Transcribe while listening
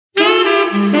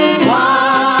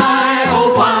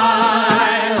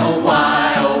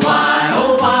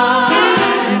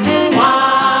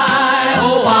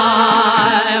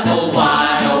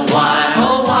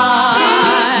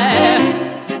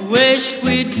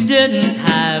didn't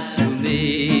have to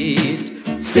meet.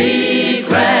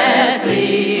 Secretly,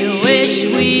 wish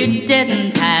we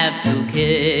didn't have to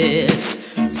kiss.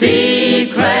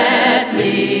 Secretly,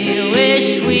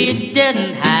 wish we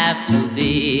didn't have to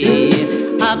be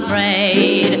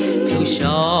afraid to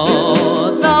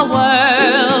show the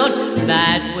world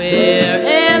that we're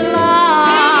in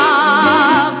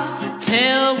love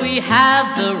till we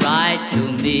have the right to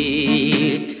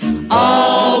meet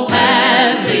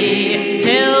openly,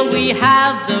 till we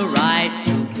have the right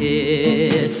to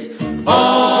kiss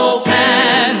openly.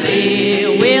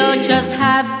 We'll just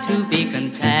have to be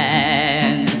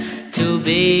content to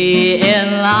be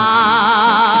in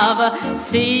love.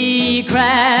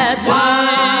 Secret.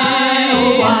 Why,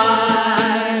 oh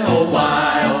why, oh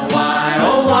why, oh why,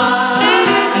 oh why,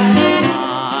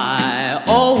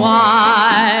 oh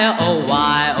why, oh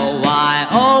why, oh why,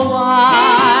 oh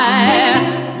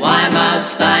why, why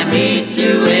must I meet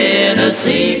you in a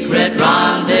secret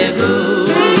rendezvous?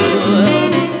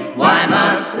 Why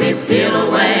must we steal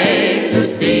away to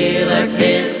steal a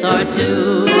kiss or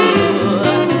two?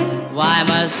 Why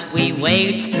must we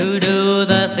wait to do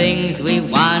the things we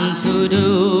want to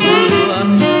do?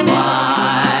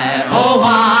 Why, oh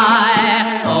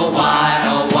why, oh why,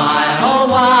 oh why, oh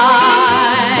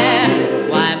why?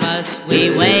 Why must we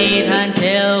wait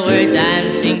until we're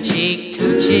dancing cheek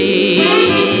to cheek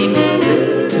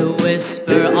to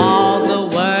whisper all the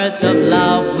words of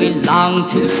love we long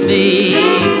to speak?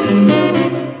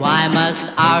 Why must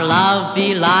our love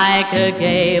be like a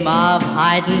game of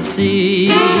hide and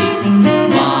seek?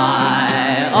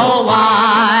 Why, oh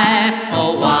why,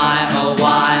 oh why, oh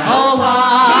why, oh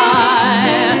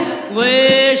why?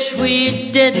 Wish we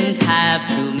didn't have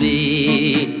to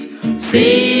meet.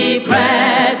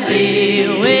 Secretly,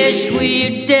 wish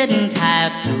we didn't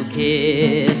have to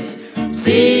kiss.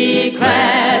 Secretly,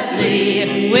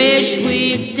 wish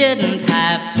we didn't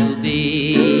have to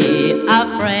be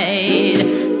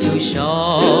afraid to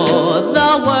show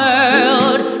the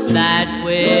world that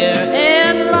we're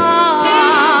in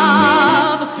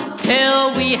love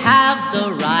till we have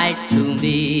the right to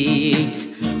meet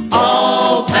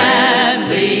openly,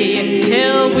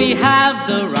 till we have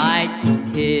the right to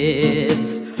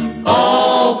kiss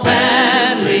openly.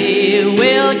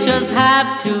 We'll just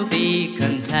have to be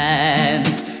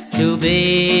content to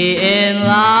be in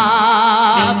love.